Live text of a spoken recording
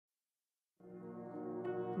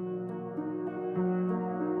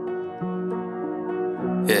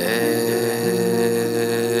Yeah.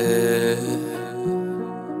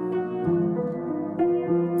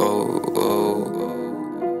 Oh, oh.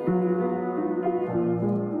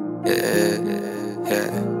 Yeah,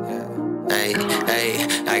 yeah. Hey, hey,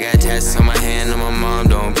 I got tats on my hand and my mom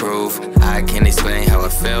don't prove. I can't explain how I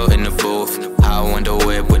felt in the booth. I want the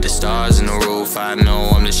whip with the stars in the roof. I know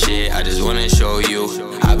I'm the shit, I just wanna show you.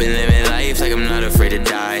 I've been living life like I'm not afraid to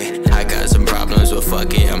die. I got some problems, but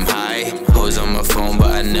fuck it, I'm high. Hoes on my phone,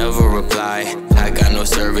 but I never reply. I got no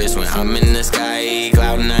service when I'm in the sky.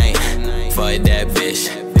 Cloud night, fuck that bitch.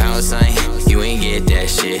 Pound sign, you ain't get that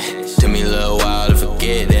shit. Took me a little while to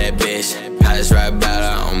forget that bitch. I just ride about,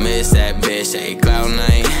 I don't miss that bitch. Hey, cloud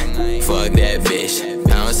night, fuck that bitch.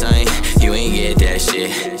 Pound sign, you ain't get that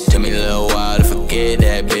shit. Took me a little while to forget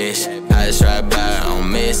that bitch. I just ride about, I don't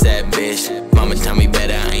miss that bitch. Mama tell me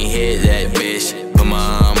better, I ain't hit that bitch. Put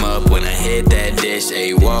my arm up when I hit that dish.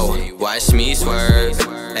 Hey, whoa, watch me swerve.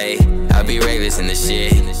 Hey, I be reckless in the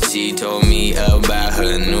shit. She told me about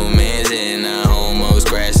her new man's and I almost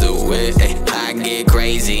crashed the whip. Hey, I get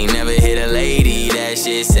crazy, never hit a lady. That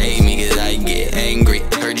shit save me cause I get angry.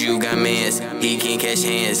 Heard you got mans, he can't catch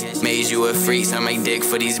hands. Made you a freak, I make dick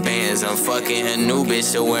for these bands. I'm fucking a new bitch,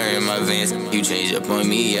 still wearing my Vans. You change up on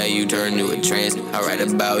me, yeah, you turn to a trance. I write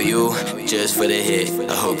about you, just for the hit.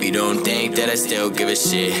 I hope you don't think that I still give a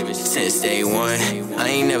shit. Since day one, I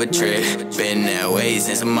ain't never tripped. Been that way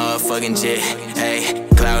since a motherfucking jit. Hey,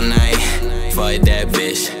 cloud night, fuck that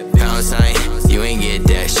bitch. Pound sign, you ain't get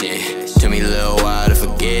that shit. Took me a little while to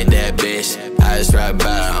forget that bitch. I just ride by,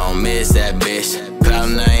 I don't miss that bitch.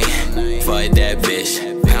 Cloud night, fuck that bitch.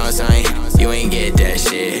 Pound sign, you ain't get that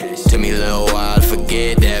shit. Took me a little while to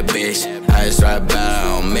forget that bitch. I just ride by,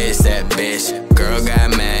 I don't miss that bitch. Girl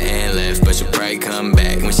got mad and left, but she'll probably come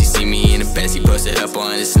back. When she see me in the bed, she posted up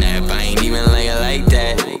on the snap. I ain't even lay her like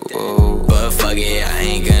that. But fuck it, I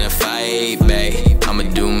ain't gonna fight back. I'ma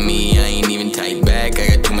do me, I ain't even tight back.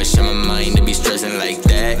 I got too much on my mind to be stressing like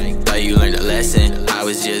that. Thought you learned a lesson, I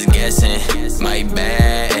was just guessing. My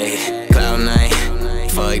bad, ayy. Cloud night,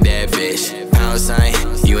 fuck that bitch. Pound sign,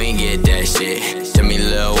 you ain't get that shit. Took me a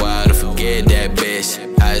little while to forget that bitch.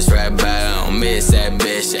 I just ride by, I don't miss that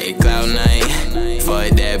bitch. Ayy, cloud night,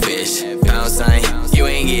 fuck that bitch. Pound sign, you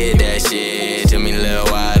ain't get that shit. Took me a little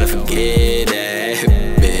while to forget that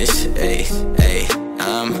bitch. Ayy, ayy,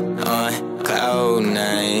 I'm on cloud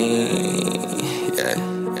nine. Yeah,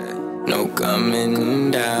 no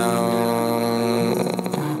coming down.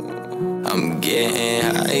 I'm getting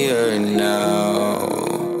higher now.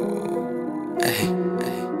 Ay,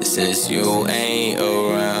 since you ain't